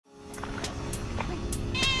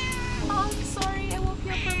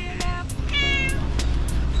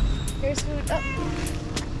there's food. Oh.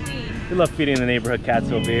 We love feeding the neighborhood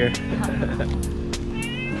cats over here.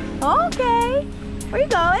 Okay. Where are you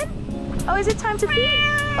going? Oh, is it time to feed?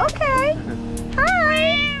 Okay.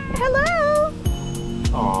 Hi. Hello.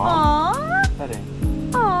 Aww. Aww. Petting.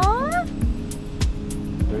 Aww.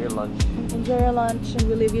 Enjoy your lunch. Enjoy your lunch and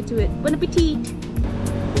we'll leave you to it. Bon appetit.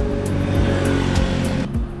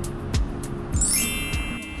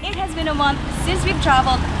 It has been a month since we've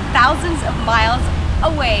traveled thousands of miles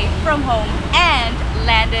away from home and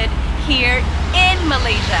landed here in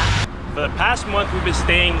Malaysia. For the past month, we've been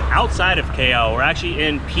staying outside of KL. We're actually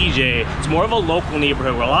in PJ. It's more of a local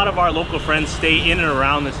neighborhood where a lot of our local friends stay in and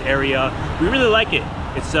around this area. We really like it.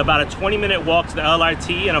 It's about a 20-minute walk to the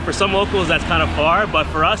LRT, and for some locals that's kind of far, but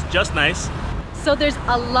for us, just nice. So there's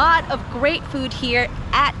a lot of great food here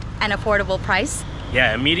at an affordable price.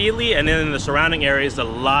 Yeah, immediately, and then in the surrounding areas, a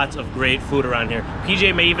lot of great food around here.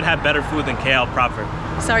 PJ may even have better food than KL proper.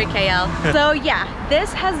 Sorry, KL. So yeah,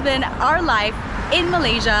 this has been our life in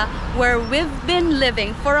Malaysia, where we've been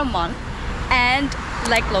living for a month and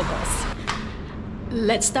like locals.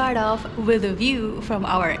 Let's start off with a view from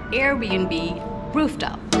our Airbnb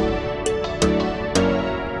rooftop.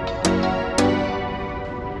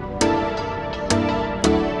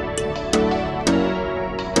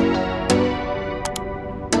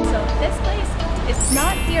 So this place is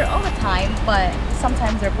not here all the time, but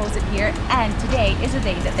sometimes they're posted here, and today is the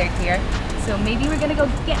day that they're here. So maybe we're gonna go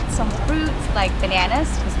get some fruits like bananas,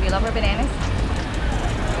 because we love our bananas.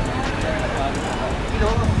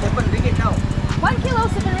 Kilo, 7 ringgit now. 1 kilo,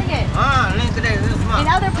 7 ringgit. Ah, lain kedai semua. In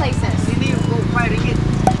other places. Sini 5 ringgit.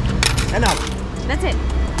 Enough. That's it.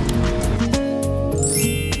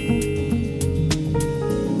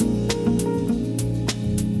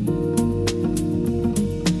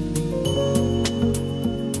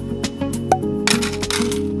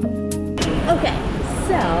 Okay,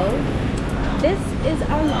 so this is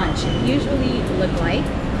our lunch. Usually look like.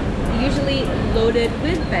 Usually loaded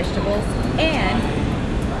with vegetables and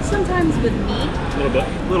sometimes with meat. A little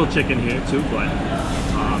bit, little chicken here too, but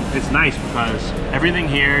it's nice because everything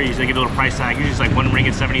here, usually get a little price tag. Usually it's like 1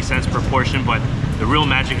 ringgit 70 cents per portion, but the real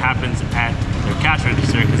magic happens at their cash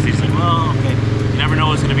register because they're just like, well, okay, you never know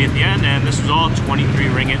what's gonna be at the end, and this was all 23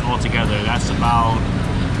 ringgit altogether. That's about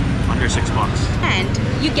under $6. And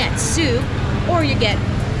you get soup or you get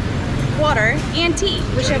water and tea,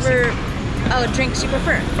 whichever drinks you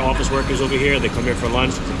prefer. Our office workers over here, they come here for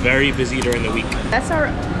lunch. It's very busy during the week. That's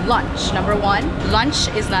our lunch, number one. Lunch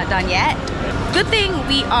is not done yet. Good thing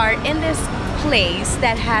we are in this place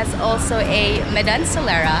that has also a Medan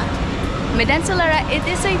Selera. Medan Selera, it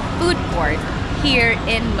is a food court here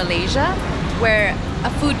in Malaysia where a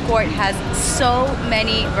food court has so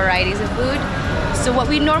many varieties of food. So what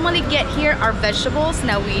we normally get here are vegetables.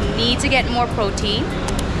 Now we need to get more protein.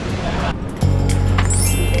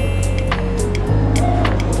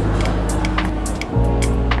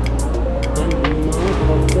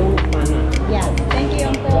 Yes, thank you,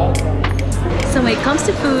 Uncle. So when it comes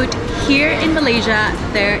to food, here in Malaysia,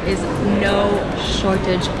 there is no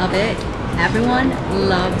shortage of it. Everyone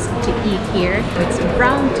loves to eat here. It's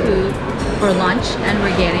round 2 for lunch and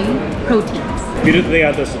we're getting proteins. Beautiful thing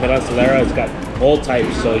about this Medan Selera, it's got all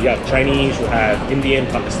types. So you have Chinese, you have Indian,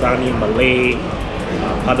 Pakistani, Malay,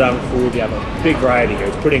 Padang food. You have a big variety here.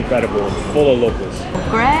 It's pretty incredible. It's full of locals.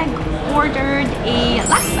 Greg ordered a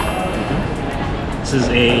laksa. This is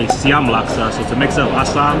a Siang laksa, so it's a mix of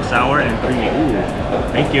asam, sour, and creamy. Ooh,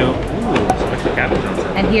 thank you. Ooh, some extra cabbage on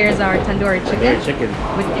top. And here's our tandoori chicken. Tandoori chicken.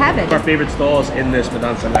 With cabbage. Our favorite stalls in this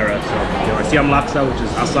Medan Selera. So you know, our Siang laksa, which is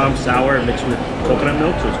asam, sour, mixed with coconut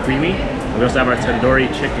milk, so it's creamy. And we also have our tandoori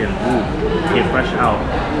chicken. Ooh, came fresh out.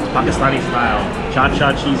 It's Pakistani style.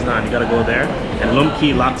 Chacha cheese naan, you gotta go there. And Lum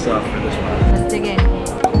Kee Laksa for this one. Let's dig in.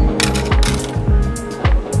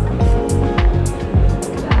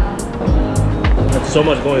 So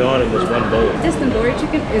much going on in this one bowl. This tandoori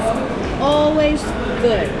chicken is always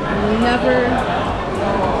good. Never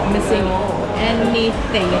missing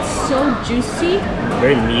anything. It's so juicy.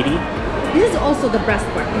 Very meaty. This is also the breast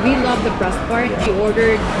part. We love the breast part. You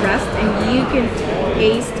ordered breast and you can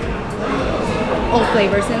taste all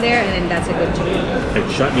flavors in there, and then that's a good chicken. And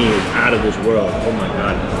chutney is out of this world. Oh my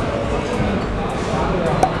god.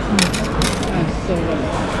 That's so good.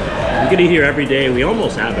 We could eat here every day. We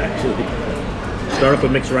almost have actually. Start off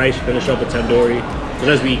with mixed rice, finish up with tandoori.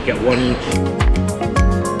 Sometimes we get one each.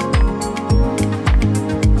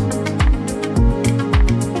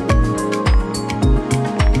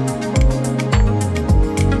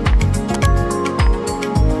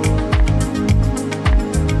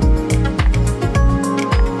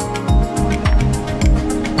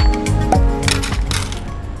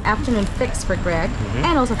 afternoon fix for Greg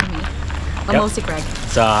and also for me. But mostly Greg.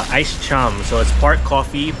 It's iced chum, so it's part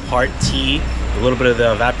coffee, part tea, a little bit of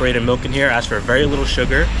the evaporated milk in here. Ask for very little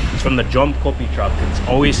sugar. It's from the Kopi truck. It's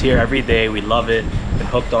always here every day. We love it. Been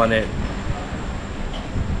hooked on it.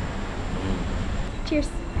 Cheers.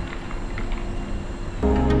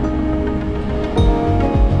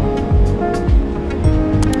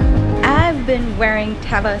 I've been wearing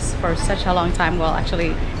tabas for such a long time. Well,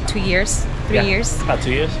 actually 2 years, 3 years. About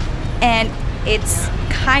 2 years. And it's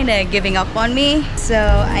kind of giving up on me, so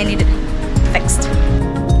I need it fixed.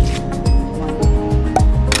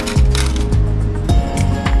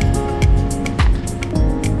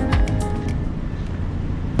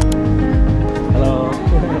 Hello.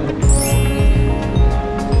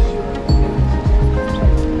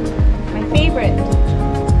 My favorite.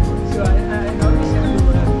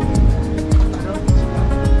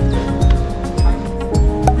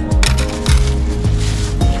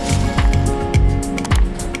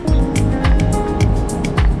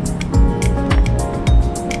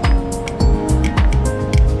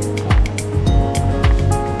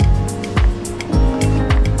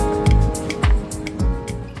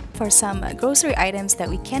 For some grocery items that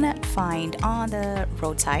we cannot find on the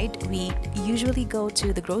roadside, we usually go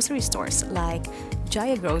to the grocery stores like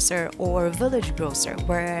Jaya Grocer or Village Grocer,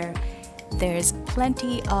 where there's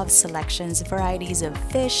plenty of selections, varieties of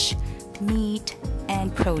fish, meat,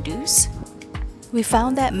 and produce. We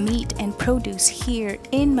found that meat and produce here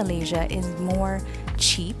in Malaysia is more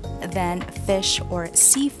cheap than fish or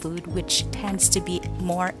seafood, which tends to be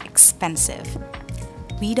more expensive.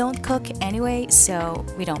 We don't cook anyway, so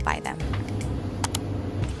we don't buy them.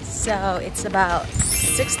 So it's about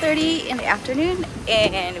 6:30 in the afternoon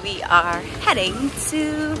and we are heading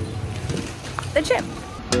to the gym.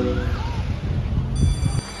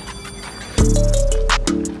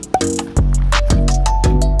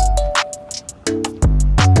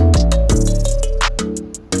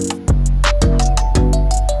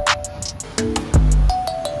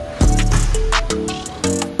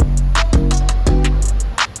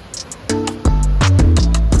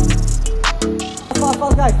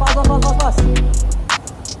 Guys, fast.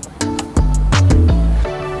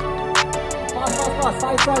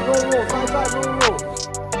 Side, roll.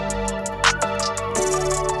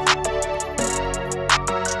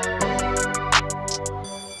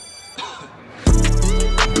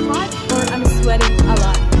 Hot or I'm sweating a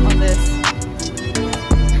lot on this.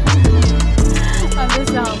 On this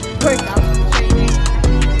workout training.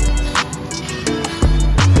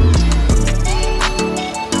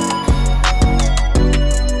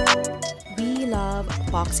 We love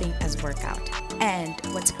boxing as workout. And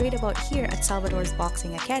what's great about here at Salvador's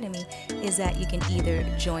Boxing Academy is that you can either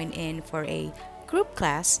join in for a group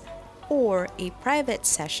class or a private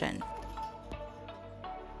session.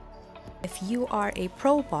 If you are a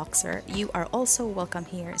pro boxer, you are also welcome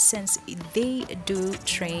here since they do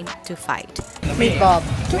train to fight. Meet Bob.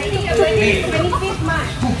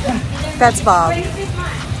 That's Bob.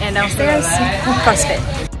 And downstairs, CrossFit.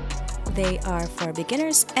 They are for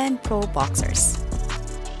beginners and pro boxers.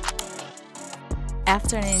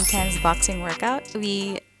 After an intense boxing workout,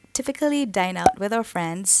 we typically dine out with our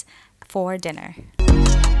friends for dinner.